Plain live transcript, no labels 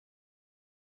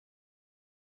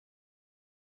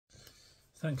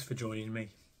Thanks for joining me.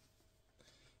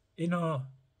 In our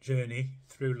journey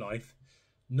through life,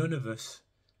 none of us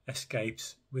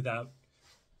escapes without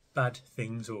bad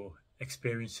things or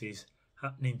experiences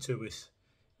happening to us.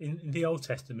 In the Old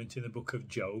Testament, in the book of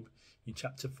Job, in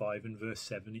chapter 5 and verse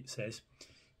 7, it says,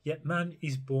 "Yet man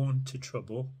is born to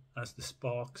trouble as the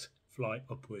sparks fly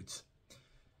upwards."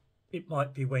 It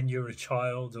might be when you're a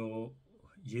child or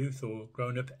youth or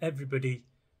grown up, everybody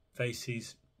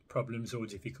faces problems or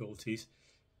difficulties.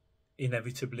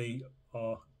 Inevitably,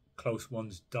 our close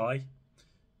ones die.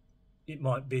 It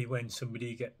might be when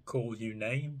somebody calls you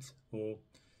names or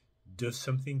does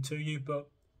something to you, but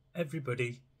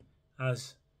everybody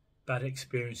has bad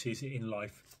experiences in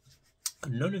life.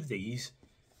 And none of these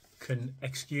can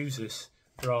excuse us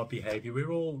for our behaviour.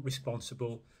 We're all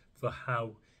responsible for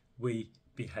how we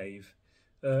behave.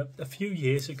 A few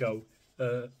years ago,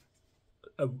 a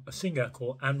singer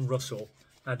called Anne Russell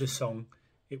had a song.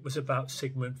 It was about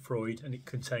Sigmund Freud, and it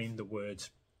contained the words,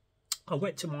 "I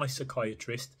went to my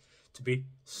psychiatrist to be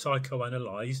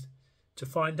psychoanalyzed, to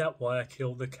find out why I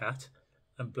killed the cat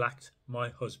and blacked my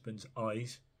husband's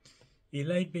eyes. He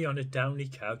laid me on a downy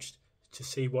couch to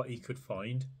see what he could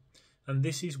find, and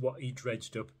this is what he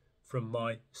dredged up from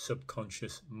my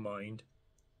subconscious mind.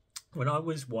 When I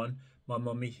was one, my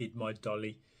mummy hid my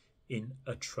dolly in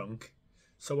a trunk,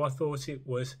 so I thought it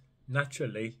was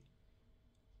naturally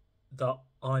that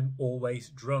I'm always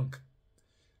drunk.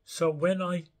 So when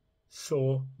I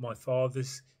saw my father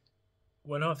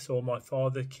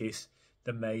kiss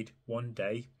the maid one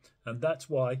day, and that's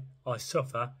why I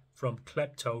suffer from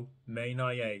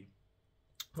kleptomania.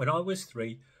 When I was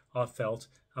 3, I felt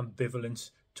ambivalence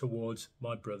towards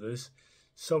my brothers,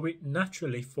 so it's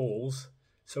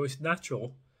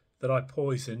natural that I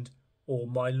poisoned all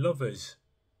my lovers.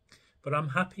 But I'm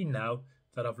happy now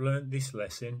that I've learned this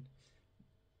lesson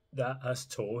that has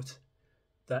taught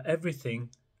that everything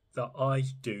that I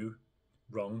do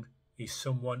wrong is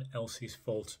someone else's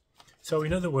fault." So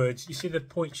in other words, you see the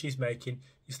point she's making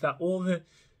is that all the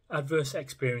adverse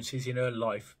experiences in her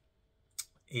life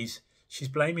she's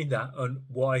blaming that on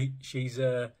why she's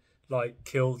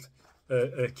killed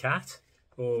a cat,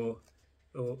 or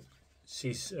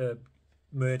she's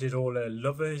murdered all her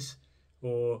lovers,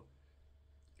 or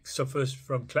suffers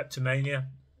from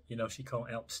kleptomania. You know, she can't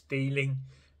help stealing,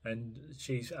 and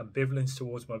she's ambivalent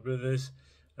towards my brothers.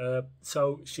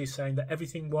 So she's saying that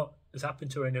everything what has happened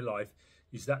to her in her life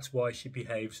that's why she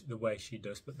behaves the way she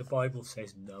does. But the Bible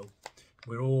says no.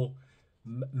 We're all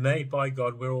made by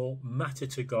God. We're all matter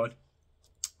to God,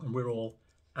 and we're all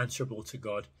answerable to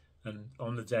God. And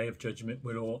on the day of judgment,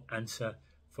 we'll all answer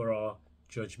for our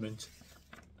judgment.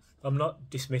 I'm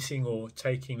not dismissing or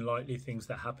taking lightly things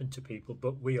that happen to people,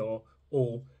 but we are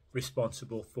all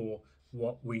responsible for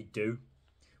what we do.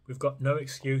 We've got no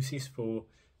excuses for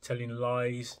telling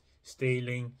lies,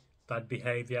 stealing, bad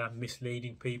behaviour,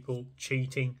 misleading people,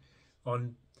 cheating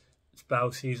on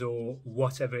spouses, or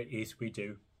whatever it is we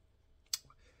do.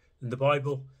 And the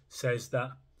Bible says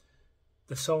that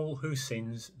the soul who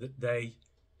sins, that they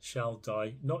shall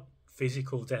die, not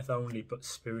physical death only, but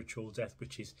spiritual death,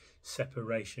 which is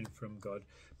separation from God.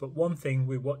 But one thing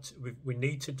we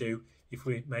need to do if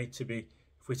we're to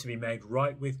be made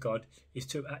right with God is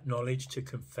to acknowledge, to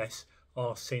confess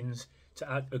our sins,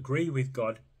 to agree with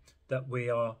God that we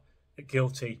are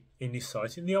guilty in His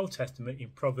sight. In the Old Testament,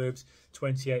 in Proverbs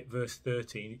 28 verse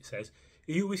 13, it says,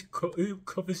 who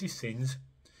covers his sins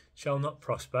shall not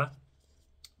prosper,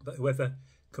 but whoever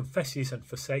confesses and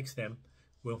forsakes them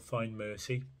will find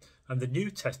mercy. And the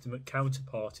New Testament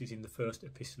counterpart is in the first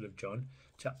epistle of John,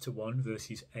 chapter 1,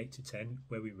 verses 8 to 10,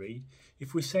 where we read,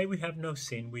 "If we say we have no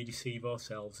sin, we deceive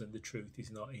ourselves, and the truth is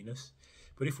not in us.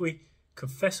 But if we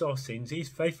confess our sins, He is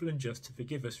faithful and just to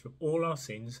forgive us from all our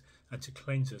sins and to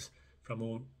cleanse us from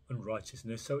all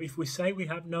unrighteousness." So if we say we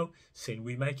have no sin,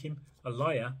 we make Him a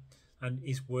liar, and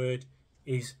His word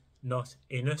is not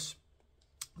in us.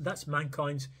 That's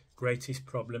mankind's greatest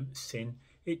problem, sin.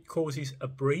 It causes a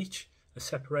breach, a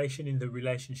separation in the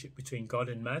relationship between God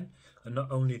and man. And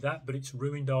not only that, but it's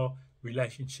ruined our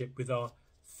relationship with our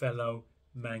fellow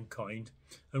mankind.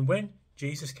 And when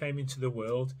Jesus came into the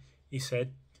world, He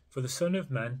said, "For the Son of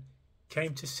Man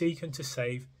came to seek and to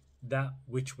save that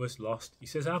which was lost." He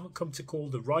says, "I haven't come to call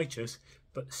the righteous,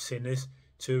 but sinners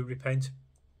to repent."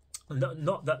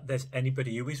 Not that there's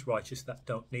anybody who is righteous that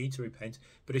don't need to repent,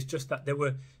 but it's just that there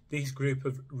were these group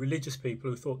of religious people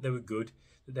who thought they were good,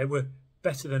 that they were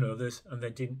better than others, and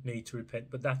they didn't need to repent.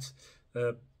 But that's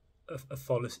a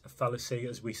fallacy,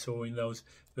 as we saw in those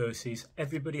verses.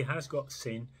 Everybody has got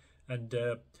sin, and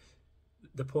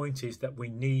the point is that we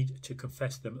need to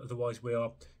confess them, otherwise we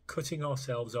are cutting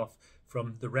ourselves off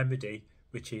from the remedy,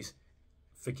 which is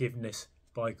forgiveness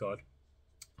by God.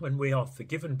 When we are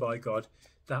forgiven by God,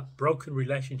 that broken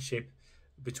relationship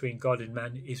between God and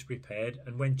man is repaired.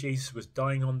 And when Jesus was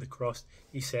dying on the cross,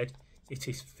 he said, "It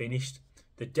is finished."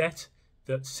 The debt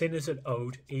that sinners had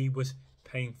owed, he was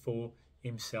paying for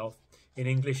himself. In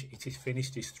English, "it is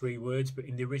finished" is 3 words, but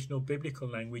in the original biblical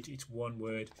language, it's 1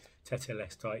 word,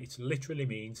 tetelestai. It literally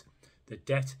means the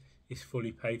debt is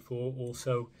fully paid for.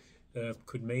 Also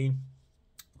could mean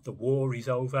the war is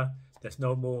over. There's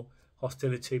no more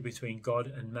hostility between God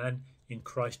and man in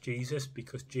Christ Jesus,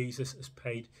 because Jesus has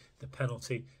paid the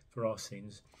penalty for our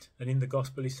sins. And in the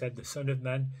gospel, he said, the Son of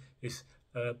Man is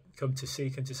come to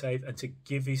seek and to save and to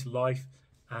give his life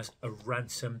as a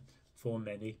ransom for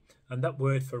many. And that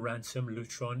word for ransom,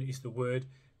 lutron, is the word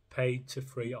paid to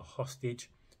free a hostage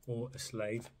or a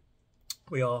slave.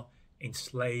 We are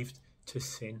enslaved to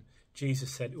sin.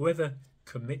 Jesus said, whoever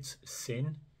commits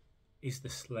sin is the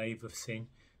slave of sin.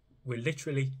 We're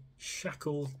literally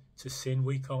shackled to sin.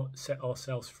 We can't set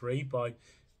ourselves free by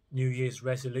New Year's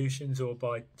resolutions or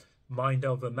by mind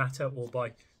over matter or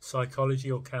by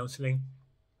psychology or counselling.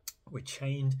 We're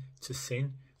chained to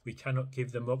sin. We cannot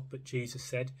give them up. But Jesus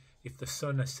said, if the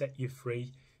Son has set you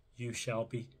free, you shall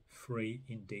be free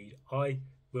indeed. I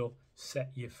will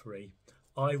set you free.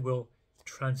 I will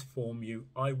transform you.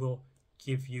 I will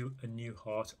give you a new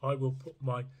heart. I will put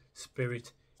my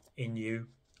spirit in you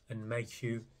and make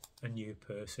you a new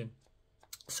person.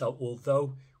 So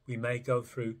although we may go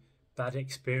through bad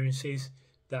experiences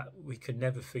that we can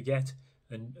never forget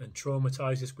and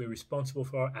traumatize us, we're responsible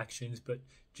for our actions, but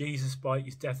Jesus, by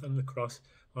his death on the cross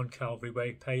on Calvary, where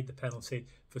he paid the penalty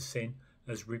for sin,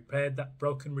 has repaired that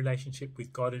broken relationship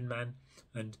with God and man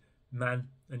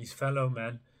and his fellow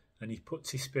man, and he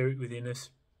puts his spirit within us,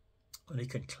 and he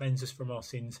can cleanse us from our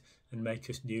sins and make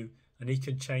us new, and he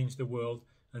can change the world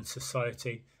and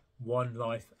society one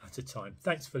life at a time.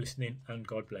 Thanks for listening, and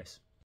God bless.